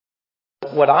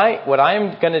What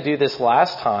I'm going to do this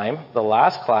last time, the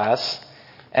last class,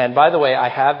 and by the way, I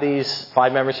have these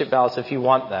 5 membership ballots if you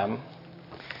want them,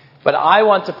 but I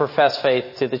want to profess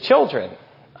faith to the children.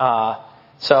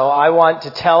 So I want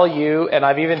to tell you, and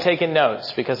I've even taken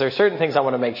notes, because there are certain things I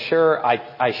want to make sure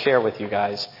I share with you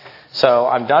guys. So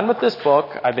I'm done with this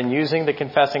book. I've been using the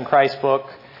Confessing Christ book.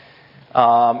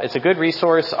 It's a good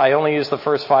resource. I only use the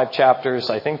first 5 chapters.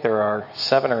 I think there are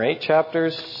 7 or 8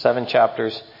 chapters, 7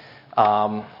 chapters.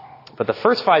 But the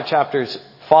first 5 chapters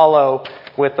follow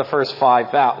with the first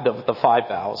 5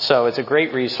 vows. So it's a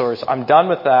great resource. I'm done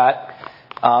with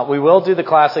that. We will do the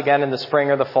class again in the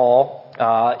spring or the fall.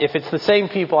 If it's the same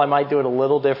people, I might do it a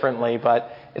little differently,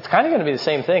 but it's kind of going to be the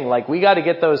same thing. Like, we got to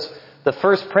get the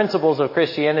first principles of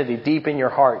Christianity deep in your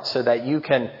heart so that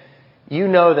you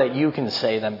know that you can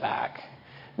say them back.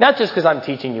 Not just because I'm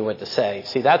teaching you what to say.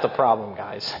 See, that's a problem,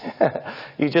 guys.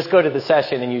 You just go to the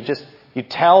session and you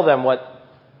tell them what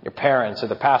your parents or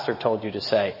the pastor told you to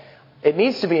say. It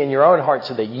needs to be in your own heart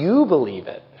so that you believe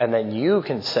it, and then you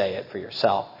can say it for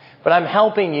yourself. But I'm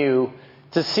helping you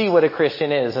to see what a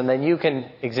Christian is, and then you can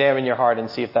examine your heart and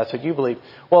see if that's what you believe.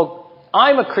 Well,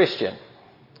 I'm a Christian,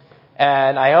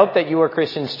 and I hope that you are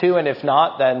Christians too, and if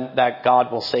not, then that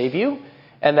God will save you,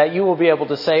 and that you will be able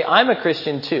to say, I'm a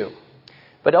Christian too.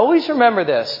 But always remember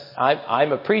this.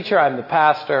 I'm a preacher, I'm the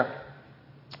pastor,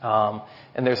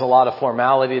 and there's a lot of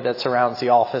formality that surrounds the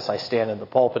office. I stand in the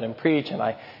pulpit and preach, and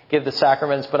I give the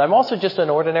sacraments, but I'm also just an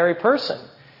ordinary person.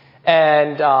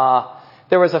 And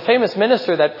there was a famous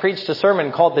minister that preached a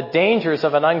sermon called The Dangers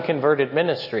of an Unconverted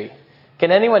Ministry.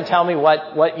 Can anyone tell me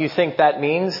what you think that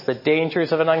means, the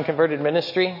dangers of an unconverted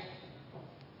ministry?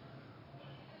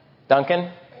 Duncan?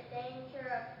 The danger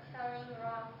of telling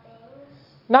wrong things.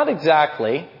 Not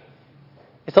exactly.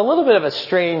 It's a little bit of a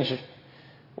strange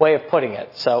way of putting it.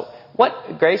 So,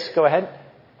 Grace, go ahead.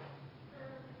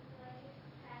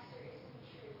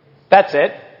 That's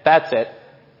it.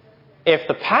 If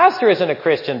the pastor isn't a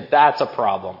Christian, that's a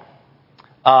problem.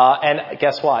 And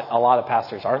guess what? A lot of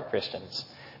pastors aren't Christians.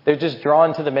 They're just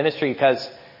drawn to the ministry because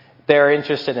they're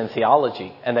interested in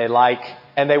theology and they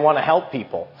want to help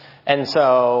people. And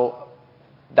so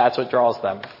that's what draws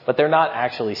them. But they're not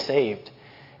actually saved.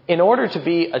 In order to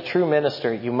be a true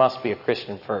minister, you must be a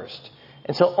Christian first.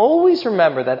 And so always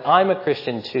remember that I'm a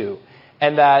Christian too,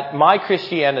 and that my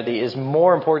Christianity is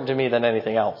more important to me than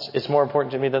anything else. It's more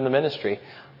important to me than the ministry.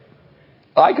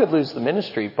 I could lose the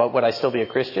ministry, but would I still be a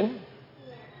Christian?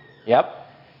 Yep.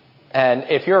 And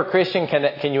if you're a Christian,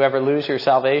 can you ever lose your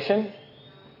salvation?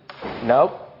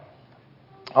 Nope.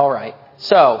 All right.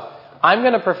 So I'm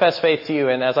going to profess faith to you,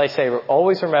 and as I say,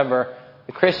 always remember,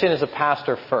 the Christian is a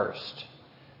pastor first.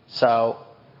 So,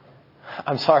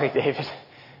 I'm sorry, David.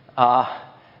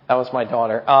 That was my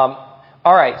daughter.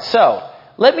 All right, so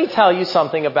let me tell you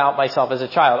something about myself as a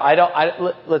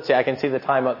child. Let's see, I can see the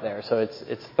time up there, so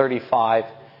it's 35.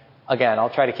 Again, I'll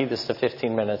try to keep this to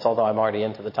 15 minutes, although I'm already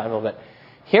into the time a little bit.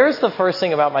 Here's the first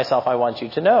thing about myself I want you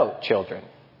to know, children.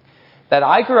 That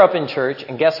I grew up in church,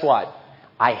 and guess what?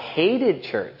 I hated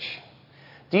church.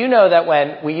 Do you know that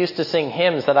when we used to sing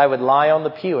hymns that I would lie on the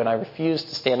pew and I refused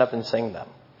to stand up and sing them?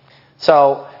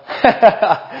 So,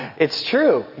 it's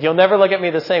true. You'll never look at me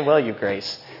the same, will you,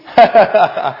 Grace?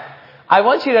 I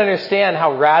want you to understand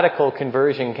how radical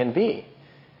conversion can be.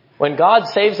 When God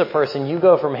saves a person, you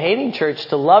go from hating church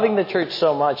to loving the church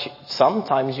so much,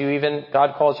 sometimes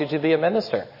God calls you to be a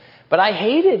minister. But I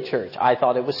hated church. I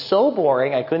thought it was so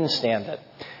boring, I couldn't stand it.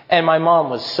 And my mom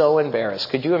was so embarrassed.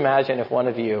 Could you imagine if one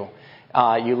of you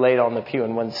laid on the pew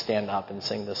and wouldn't stand up and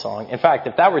sing the song? In fact,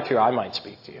 if that were true, I might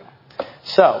speak to you.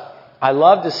 So, I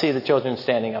love to see the children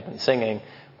standing up and singing,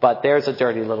 but there's a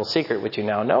dirty little secret which you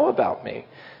now know about me.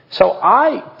 So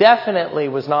I definitely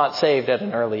was not saved at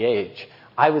an early age.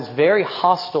 I was very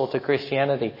hostile to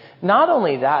Christianity. Not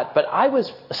only that, but I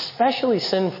was especially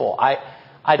sinful.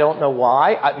 I don't know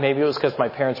why. Maybe it was because my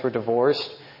parents were divorced.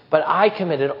 But I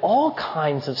committed all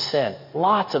kinds of sin,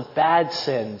 lots of bad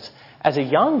sins, as a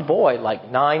young boy,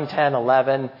 like 9, 10,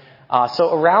 11,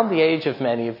 so around the age of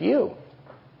many of you.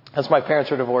 As my parents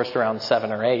were divorced around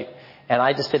 7 or 8, and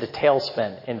I just did a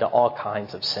tailspin into all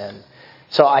kinds of sin.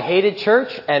 So I hated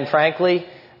church, and frankly,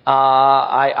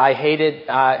 I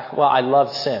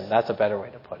loved sin. That's a better way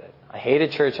to put it. I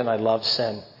hated church and I loved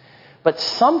sin. But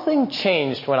something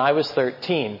changed when I was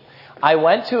 13. I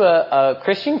went to a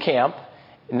Christian camp,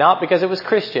 not because it was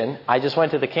Christian. I just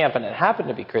went to the camp, and it happened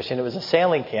to be Christian. It was a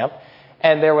sailing camp,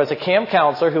 and there was a camp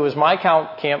counselor who was my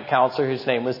camp counselor, whose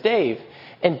name was Dave.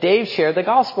 And Dave shared the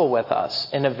gospel with us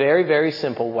in a very, very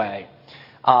simple way.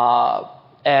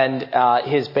 And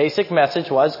his basic message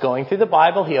was going through the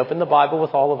Bible. He opened the Bible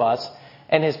with all of us.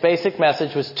 And his basic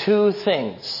message was two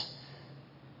things.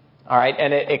 All right,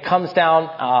 and it comes down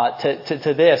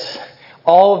to this.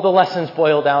 All of the lessons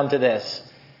boil down to this.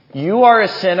 You are a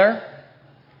sinner,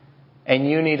 and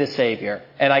you need a Savior.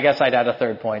 And I guess I'd add a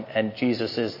third point, and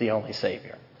Jesus is the only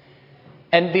Savior.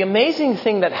 And the amazing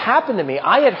thing that happened to me,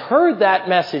 I had heard that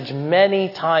message many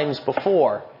times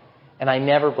before, and I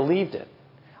never believed it.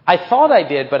 I thought I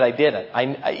did, but I didn't.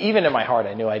 Even in my heart,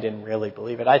 I knew I didn't really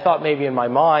believe it. I thought maybe in my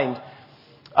mind,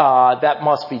 that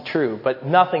must be true, but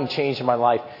nothing changed in my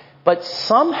life. But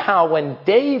somehow when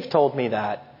Dave told me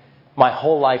that, my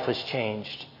whole life was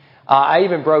changed. I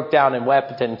even broke down and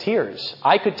wept in tears.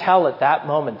 I could tell at that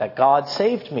moment that God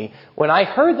saved me. When I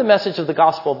heard the message of the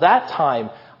gospel that time,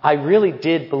 I really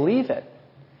did believe it.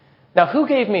 Now, who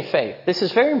gave me faith? This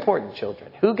is very important,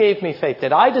 children. Who gave me faith?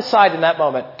 Did I decide in that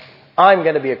moment, I'm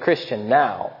going to be a Christian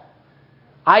now?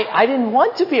 I didn't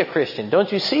want to be a Christian.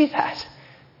 Don't you see that?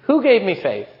 Who gave me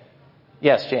faith?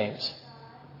 Yes, James.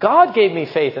 God gave me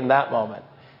faith in that moment.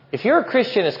 If you're a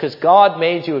Christian, it's because God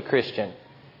made you a Christian.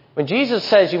 When Jesus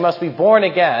says you must be born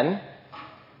again,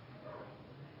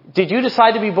 did you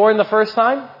decide to be born the first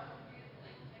time?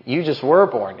 You just were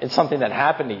born. It's something that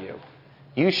happened to you.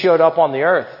 You showed up on the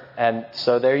earth, and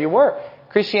so there you were.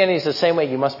 Christianity is the same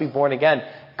way. You must be born again.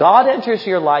 God enters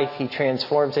your life. He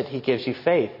transforms it. He gives you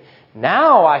faith.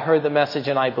 Now I heard the message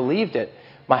and I believed it.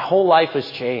 My whole life was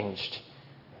changed.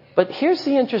 But here's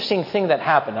the interesting thing that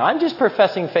happened. I'm just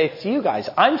professing faith to you guys.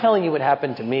 I'm telling you what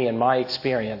happened to me in my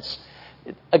experience.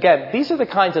 Again, these are the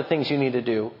kinds of things you need to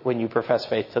do when you profess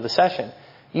faith to the session.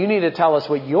 You need to tell us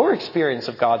what your experience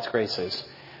of God's grace is.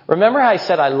 Remember how I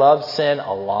said I loved sin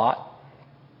a lot?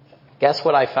 Guess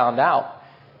what I found out?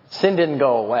 Sin didn't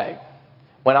go away.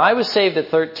 When I was saved at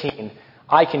 13,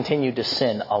 I continued to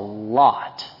sin a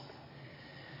lot.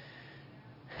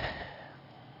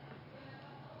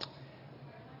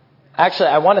 Actually,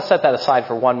 I want to set that aside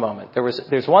for one moment.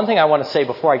 There's one thing I want to say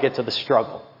before I get to the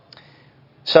struggle.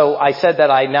 So I said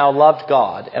that I now loved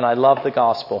God and I loved the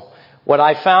gospel. What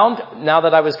I found now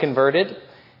that I was converted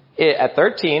at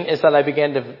 13 is that I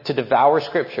began to devour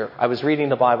Scripture. I was reading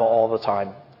the Bible all the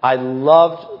time. I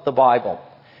loved the Bible.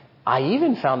 I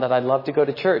even found that I loved to go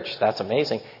to church. That's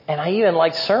amazing. And I even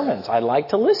liked sermons. I like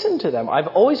to listen to them. I've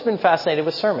always been fascinated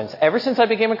with sermons. Ever since I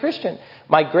became a Christian,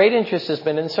 my great interest has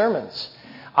been in sermons.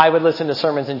 I would listen to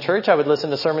sermons in church. I would listen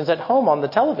to sermons at home on the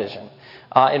television.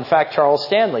 In fact, Charles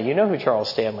Stanley, you know who Charles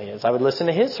Stanley is. I would listen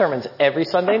to his sermons every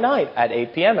Sunday night at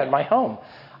 8 p.m. at my home.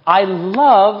 I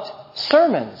loved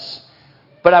sermons.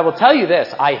 But I will tell you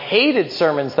this, I hated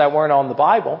sermons that weren't on the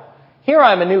Bible. Here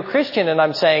I'm a new Christian and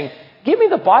I'm saying, give me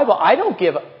the Bible. I don't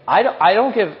give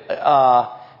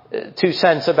 2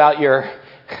 cents about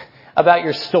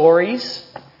your stories,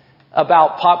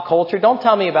 about pop culture. Don't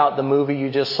tell me about the movie you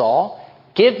just saw.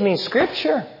 Give me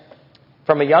Scripture.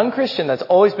 From a young Christian, that's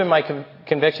always been my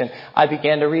conviction. I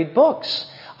began to read books.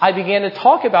 I began to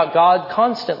talk about God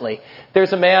constantly.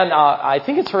 There's a man, I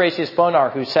think it's Horatius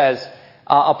Bonar, who says,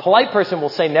 a polite person will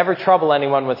say never trouble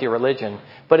anyone with your religion,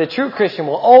 but a true Christian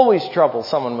will always trouble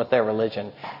someone with their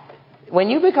religion. When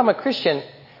you become a Christian,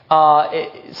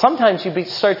 sometimes you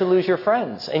start to lose your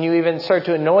friends, and you even start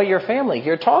to annoy your family.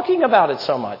 You're talking about it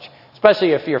so much,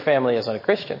 especially if your family isn't a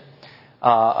Christian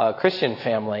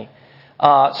family.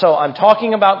 So I'm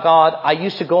talking about God. I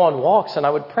used to go on walks and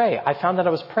I would pray. I found that I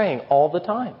was praying all the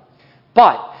time.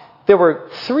 But there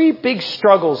were 3 big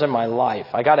struggles in my life.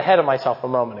 I got ahead of myself a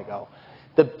moment ago.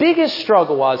 The biggest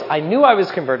struggle was I knew I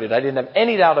was converted. I didn't have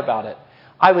any doubt about it.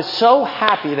 I was so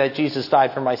happy that Jesus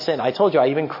died for my sin. I told you I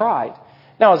even cried.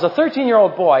 Now, as a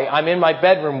 13-year-old boy, I'm in my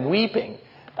bedroom weeping.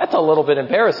 That's a little bit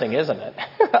embarrassing, isn't it?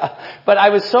 But I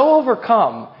was so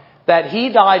overcome that he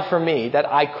died for me that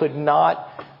I could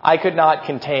not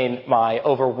contain my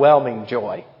overwhelming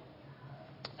joy.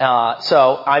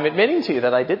 So I'm admitting to you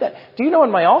that I did that. Do you know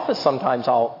in my office sometimes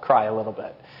I'll cry a little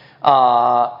bit.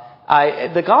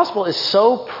 The gospel is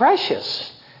so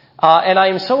precious. And I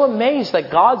am so amazed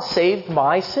that God saved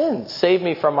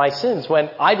me from my sins when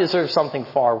I deserve something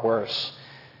far worse.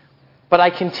 But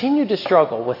I continue to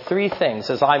struggle with 3 things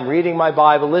as I'm reading my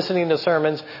Bible, listening to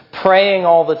sermons, praying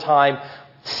all the time.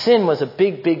 Sin was a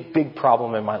big, big, big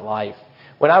problem in my life.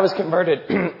 When I was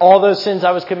converted, all those sins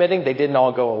I was committing, they didn't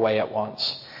all go away at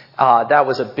once. That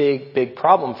was a big, big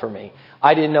problem for me.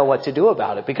 I didn't know what to do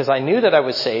about it because I knew that I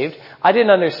was saved. I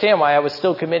didn't understand why I was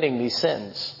still committing these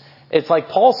sins. It's like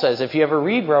Paul says, if you ever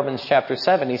read Romans chapter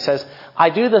 7, he says, I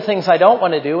do the things I don't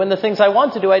want to do, and the things I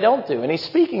want to do, I don't do. And he's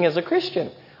speaking as a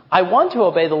Christian. I want to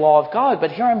obey the law of God,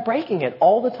 but here I'm breaking it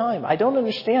all the time. I don't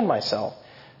understand myself.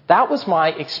 That was my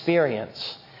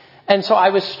experience. And so I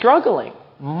was struggling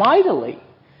mightily.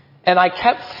 And I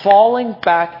kept falling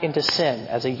back into sin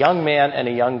as a young man and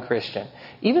a young Christian,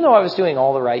 even though I was doing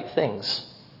all the right things.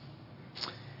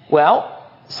 Well,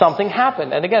 something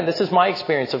happened. And again, this is my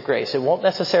experience of grace. It won't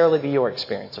necessarily be your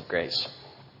experience of grace.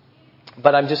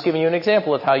 But I'm just giving you an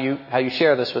example of how you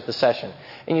share this with the session.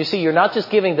 And you see, you're not just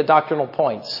giving the doctrinal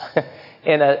points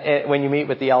when you meet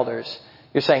with the elders.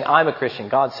 You're saying, I'm a Christian.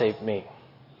 God saved me.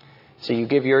 So you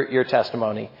give your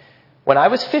testimony. When I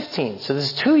was 15, so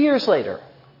this is 2 years later,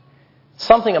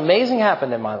 something amazing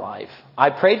happened in my life.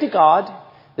 I prayed to God.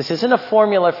 This isn't a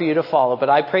formula for you to follow, but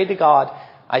I prayed to God.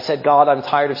 I said, God, I'm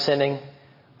tired of sinning.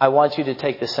 I want you to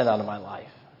take this sin out of my life.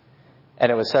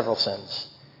 And it was several sins.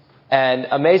 And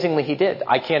amazingly, he did.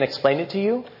 I can't explain it to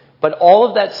you, but all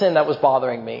of that sin that was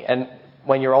bothering me, and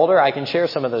when you're older, I can share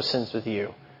some of those sins with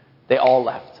you. They all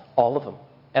left, all of them.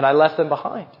 And I left them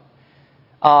behind.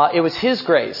 It was his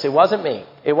grace. It wasn't me.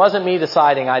 It wasn't me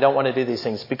deciding I don't want to do these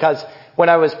things. Because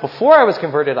before I was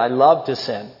converted, I loved to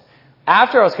sin.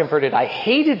 After I was converted, I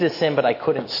hated to sin, but I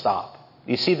couldn't stop.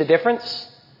 You see the difference?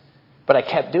 But I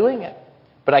kept doing it.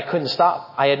 But I couldn't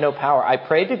stop. I had no power. I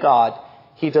prayed to God.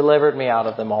 He delivered me out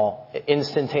of them all.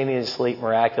 Instantaneously,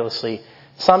 miraculously.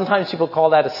 Sometimes people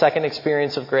call that a second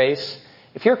experience of grace.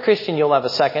 If you're a Christian, you'll have a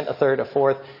second, a third, a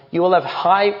fourth. You will have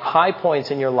high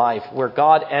points in your life where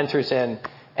God enters in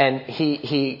and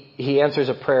he answers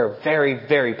a prayer very,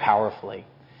 very powerfully.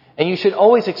 And you should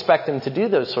always expect him to do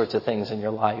those sorts of things in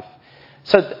your life.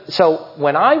 So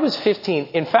when I was 15,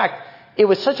 in fact, it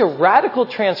was such a radical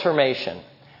transformation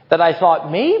that I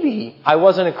thought maybe I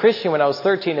wasn't a Christian when I was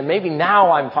 13 and maybe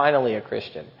now I'm finally a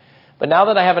Christian. But now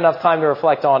that I have enough time to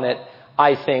reflect on it,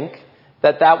 I think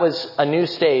that was a new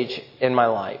stage in my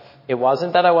life. It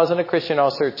wasn't that I wasn't a Christian when I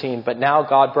was 13, but now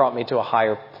God brought me to a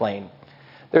higher plane.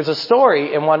 There's a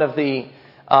story in one of the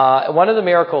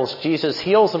miracles. Jesus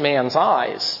heals a man's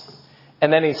eyes.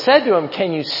 And then he said to him,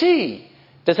 can you see?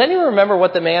 Does anyone remember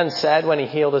what the man said when he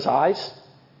healed his eyes?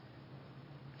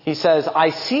 He says,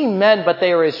 I see men, but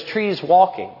they are as trees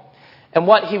walking. And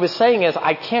what he was saying is,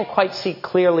 I can't quite see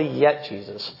clearly yet,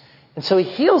 Jesus. And so he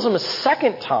heals him a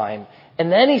second time,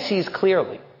 and then he sees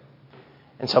clearly.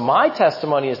 And so my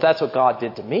testimony is that's what God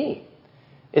did to me,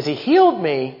 is he healed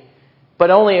me,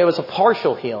 but only it was a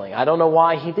partial healing. I don't know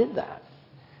why he did that.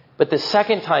 But the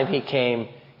second time he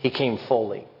came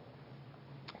fully.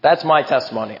 That's my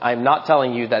testimony. I'm not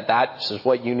telling you that is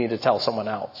what you need to tell someone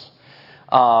else.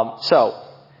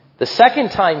 The second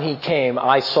time he came,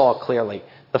 I saw clearly.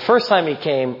 The first time he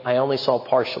came, I only saw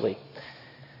partially.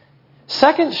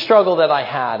 Second struggle that I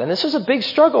had, and this was a big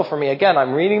struggle for me. Again,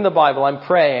 I'm reading the Bible, I'm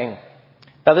praying.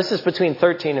 Now this is between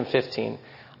 13 and 15.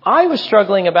 I was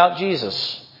struggling about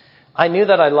Jesus. I knew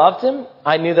that I loved him.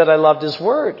 I knew that I loved his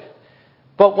word.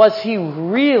 But was he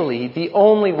really the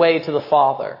only way to the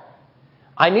Father?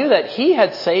 I knew that he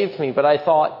had saved me, but I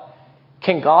thought,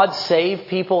 can God save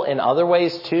people in other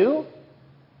ways too?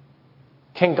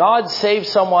 Can God save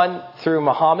someone through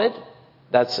Muhammad?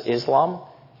 That's Islam?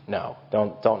 No,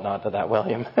 don't nod to that,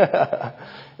 William.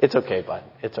 It's okay, bud.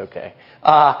 It's okay.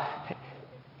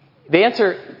 The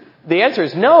answer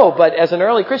is no, but as an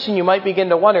early Christian, you might begin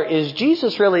to wonder, is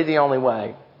Jesus really the only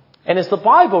way? And is the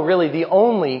Bible really the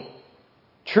only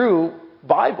true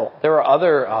Bible? There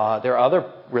are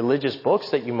other religious books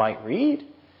that you might read.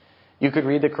 You could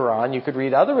read the Quran. You could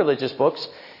read other religious books.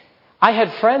 I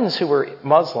had friends who were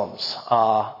Muslims,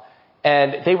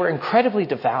 and they were incredibly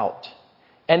devout.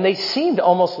 And they seemed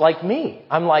almost like me.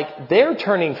 I'm like, they're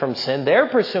turning from sin. They're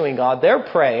pursuing God. They're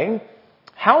praying.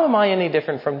 How am I any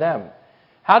different from them?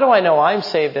 How do I know I'm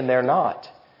saved and they're not?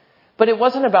 But it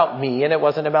wasn't about me and it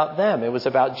wasn't about them. It was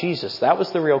about Jesus. That was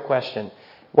the real question.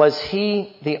 Was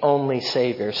he the only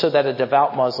Savior? So that a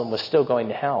devout Muslim was still going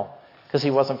to hell because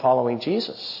he wasn't following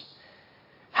Jesus.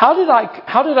 How did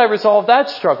I resolve that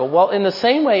struggle? Well, in the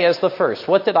same way as the first.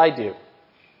 What did I do?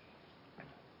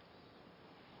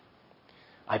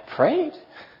 I prayed.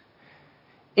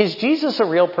 Is Jesus a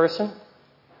real person?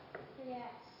 Yes.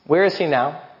 Where is he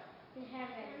now?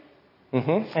 In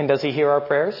heaven. And does he hear our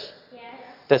prayers? Yes.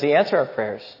 Does he answer our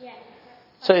prayers? Yes.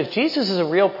 So if Jesus is a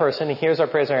real person, he hears our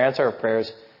prayers and answers our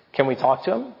prayers, can we talk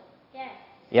to him? Yes.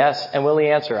 Yes. And will he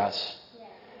answer us? Yes.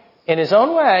 In his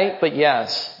own way, but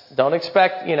yes. Don't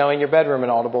expect, in your bedroom an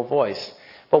audible voice.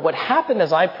 But what happened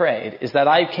as I prayed is that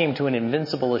I came to an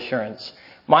invincible assurance.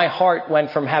 My heart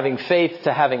went from having faith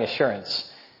to having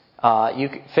assurance.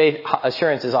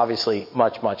 Assurance is obviously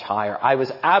much, much higher. I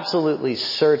was absolutely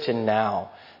certain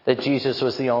now that Jesus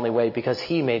was the only way because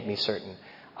he made me certain.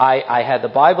 I had the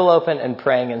Bible open and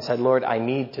praying and said, Lord, I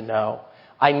need to know.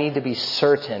 I need to be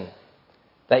certain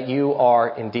that you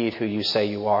are indeed who you say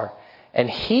you are. And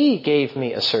He gave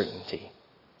me a certainty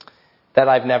that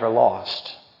I've never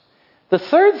lost. The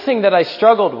third thing that I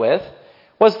struggled with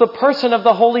was the person of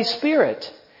the Holy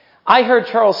Spirit. I heard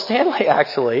Charles Stanley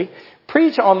actually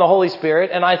preach on the Holy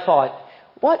Spirit, and I thought,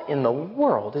 what in the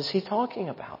world is he talking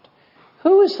about?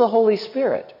 Who is the Holy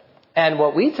Spirit? And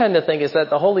what we tend to think is that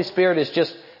the Holy Spirit is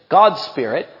just God's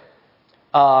Spirit,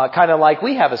 kind of like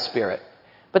we have a spirit.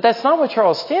 But that's not what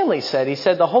Charles Stanley said. He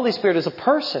said the Holy Spirit is a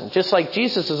person, just like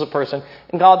Jesus is a person,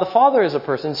 and God the Father is a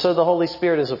person, so the Holy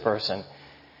Spirit is a person.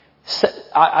 So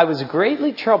I was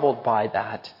greatly troubled by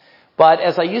that. But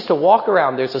as I used to walk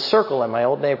around, there's a circle in my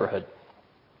old neighborhood,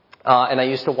 and I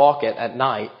used to walk it at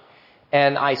night.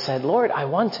 And I said, Lord, I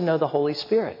want to know the Holy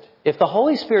Spirit. If the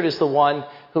Holy Spirit is the one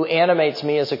who animates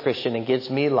me as a Christian and gives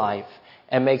me life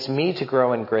and makes me to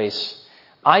grow in grace,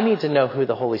 I need to know who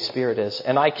the Holy Spirit is.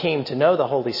 And I came to know the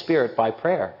Holy Spirit by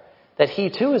prayer, that He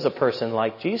too is a person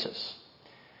like Jesus.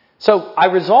 So I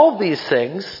resolved these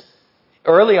things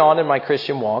early on in my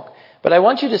Christian walk, but I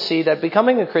want you to see that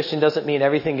becoming a Christian doesn't mean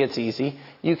everything gets easy.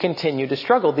 You continue to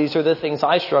struggle. These are the things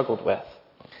I struggled with.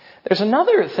 There's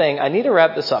another thing, I need to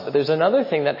wrap this up, but there's another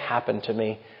thing that happened to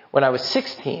me when I was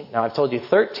 16. Now I've told you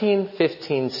 13,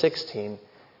 15, 16.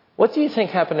 What do you think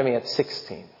happened to me at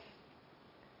 16?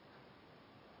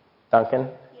 Duncan? You were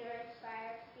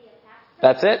inspired to be a pastor?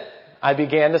 That's it. I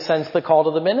began to sense the call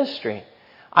to the ministry.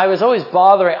 I was always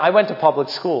bothering. I went to public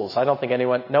schools. I don't think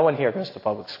no one here goes to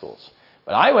public schools.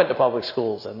 But I went to public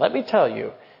schools, and let me tell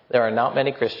you, there are not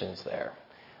many Christians there.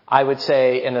 I would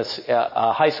say in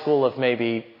a high school of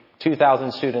maybe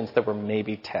 2,000 students, there were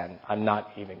maybe 10. I'm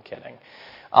not even kidding.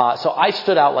 So I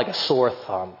stood out like a sore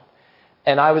thumb.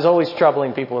 And I was always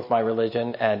troubling people with my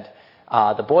religion, and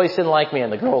the boys didn't like me,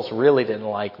 and the girls really didn't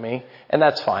like me. And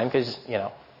that's fine, because, you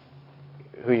know,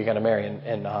 who are you going to marry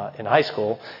in high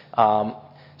school? But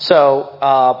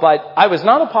I was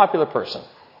not a popular person.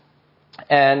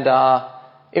 And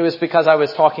it was because I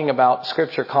was talking about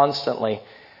Scripture constantly.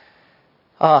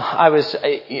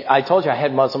 I told you I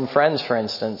had Muslim friends, for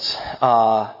instance,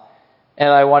 and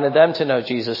I wanted them to know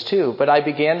Jesus too. But I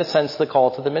began to sense the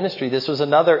call to the ministry. This was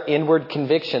another inward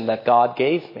conviction that God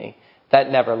gave me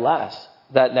that never left.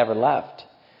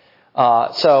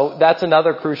 So that's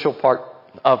another crucial part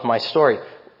of my story.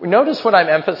 Notice what I'm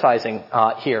emphasizing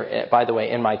here, by the way,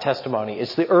 in my testimony.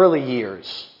 It's the early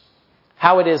years.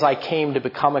 How it is I came to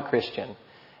become a Christian.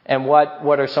 And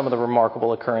what are some of the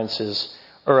remarkable occurrences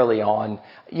early on.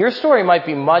 Your story might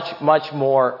be much, much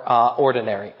more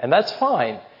ordinary, and that's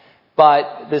fine.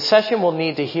 But the session will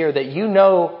need to hear that you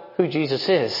know who Jesus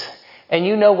is, and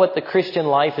you know what the Christian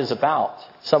life is about,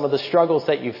 some of the struggles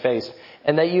that you've faced,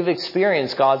 and that you've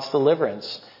experienced God's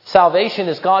deliverance. Salvation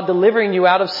is God delivering you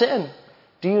out of sin.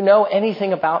 Do you know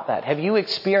anything about that? Have you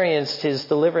experienced His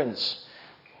deliverance?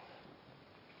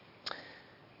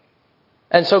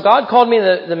 And so God called me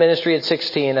to the ministry at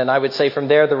 16, and I would say from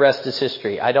there the rest is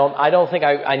history. I don't think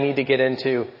I need to get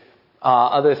into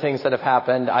other things that have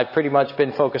happened. I've pretty much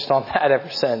been focused on that ever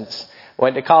since.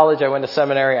 Went to college, I went to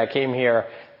seminary, I came here.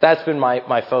 That's been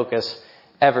my focus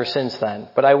ever since then.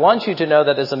 But I want you to know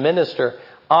that as a minister,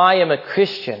 I am a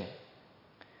Christian.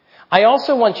 I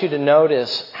also want you to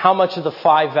notice how much of the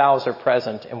 5 vows are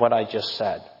present in what I just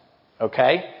said.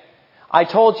 Okay? I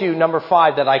told you, number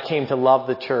 5, that I came to love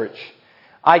the church.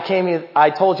 I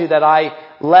told you that I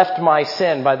left my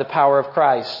sin by the power of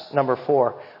Christ, number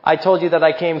 4. I told you that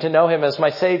I came to know Him as my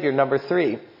Savior, number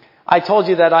 3. I told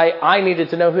you that I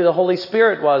needed to know who the Holy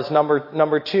Spirit was,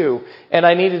 number 2. And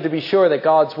I needed to be sure that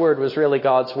God's Word was really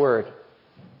God's Word,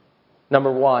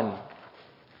 number 1.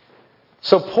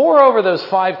 So pore over those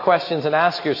 5 questions and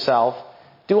ask yourself,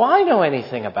 do I know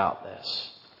anything about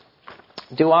this?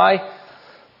 Do I,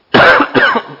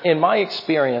 in my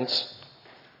experience,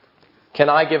 can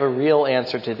I give a real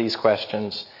answer to these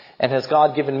questions? And has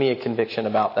God given me a conviction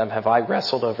about them? Have I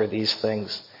wrestled over these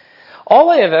things? All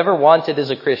I have ever wanted as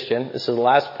a Christian, this is the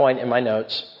last point in my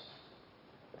notes,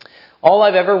 all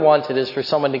I've ever wanted is for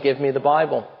someone to give me the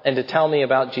Bible and to tell me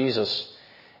about Jesus.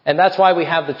 And that's why we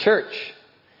have the church.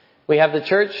 We have the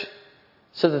church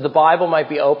so that the Bible might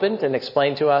be opened and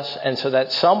explained to us, and so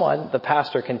that someone, the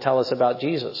pastor, can tell us about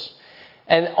Jesus.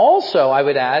 And also, I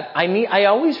would add, I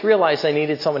always realized I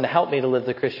needed someone to help me to live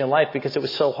the Christian life because it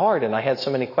was so hard and I had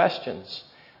so many questions.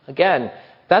 Again,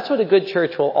 that's what a good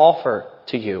church will offer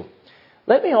to you.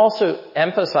 Let me also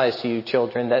emphasize to you,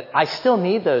 children, that I still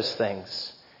need those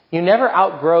things. You never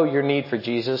outgrow your need for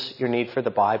Jesus, your need for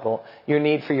the Bible, your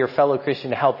need for your fellow Christian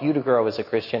to help you to grow as a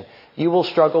Christian. You will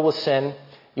struggle with sin.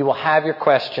 You will have your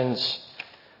questions.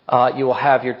 You will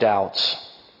have your doubts.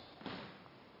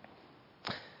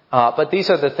 But these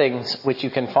are the things which you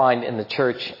can find in the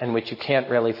church and which you can't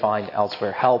really find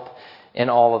elsewhere. Help in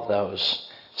all of those.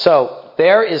 So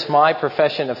there is my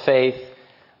profession of faith.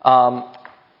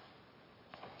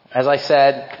 As I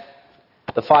said,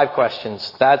 the 5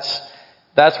 questions.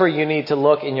 That's where you need to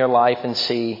look in your life and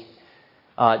see,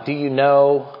 do you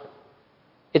know?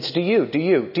 It's do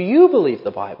you believe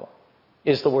the Bible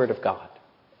is the Word of God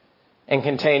and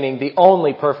containing the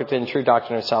only perfect and true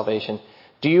doctrine of salvation?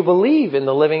 Do you believe in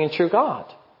the living and true God,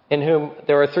 in whom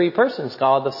there are 3 persons,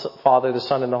 God, the Father, the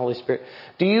Son, and the Holy Spirit?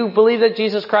 Do you believe that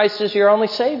Jesus Christ is your only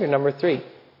Savior? Number 3.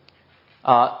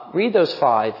 Read those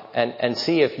 5 and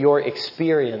see if your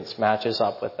experience matches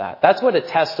up with that. That's what a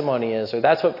testimony is, or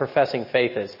that's what professing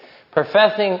faith is.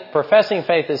 Professing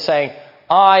faith is saying,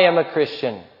 I am a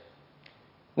Christian.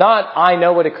 Not, I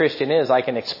know what a Christian is, I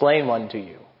can explain one to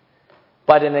you.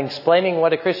 But in explaining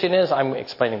what a Christian is, I'm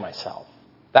explaining myself.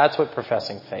 That's what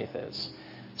professing faith is.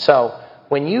 So,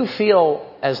 when you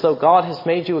feel as though God has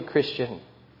made you a Christian,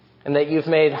 and that you've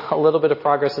made a little bit of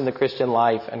progress in the Christian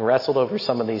life and wrestled over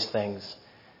some of these things,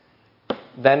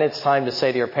 then it's time to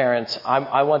say to your parents,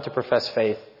 I want to profess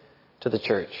faith to the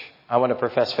church. I want to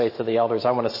profess faith to the elders.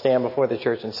 I want to stand before the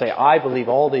church and say, I believe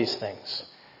all these things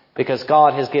because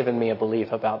God has given me a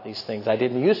belief about these things. I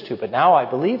didn't used to, but now I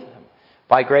believe them.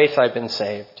 By grace I've been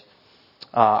saved.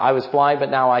 I was blind, but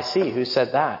now I see. Who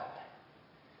said that?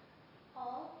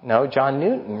 Paul? No, John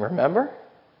Newton, remember?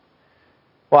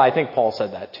 Well, I think Paul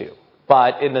said that too.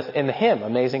 But in the hymn,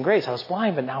 Amazing Grace, I was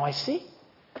blind, but now I see.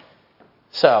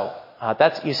 So,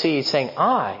 you see, he's saying,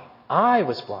 I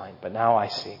was blind, but now I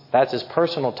see. That's his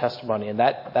personal testimony, and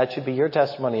that should be your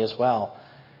testimony as well.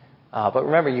 But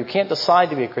remember, you can't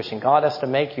decide to be a Christian. God has to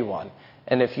make you one.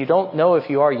 And if you don't know if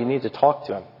you are, you need to talk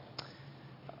to him.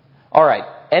 All right.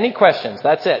 Any questions?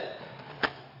 That's it.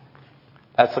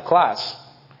 That's the class.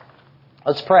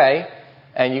 Let's pray.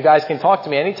 And you guys can talk to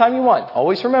me anytime you want.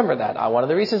 Always remember that. One of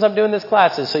the reasons I'm doing this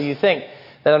class is so you think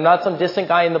that I'm not some distant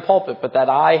guy in the pulpit, but that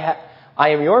I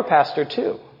am your pastor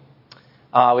too.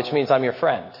 Which means I'm your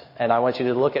friend. And I want you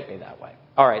to look at me that way.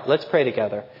 All right. Let's pray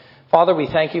together. Father, we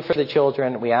thank you for the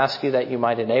children. We ask you that you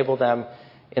might enable them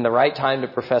in the right time to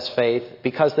profess faith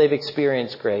because they've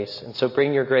experienced grace. And so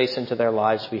bring your grace into their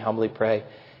lives, we humbly pray,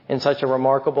 in such a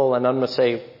remarkable and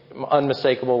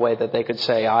unmistakable way that they could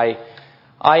say, I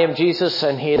am Jesus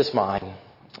and he is mine.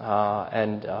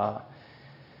 I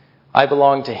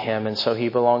belong to him and so he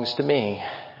belongs to me.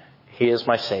 He is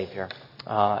my Savior.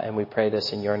 And we pray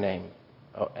this in your name.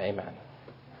 Oh, amen.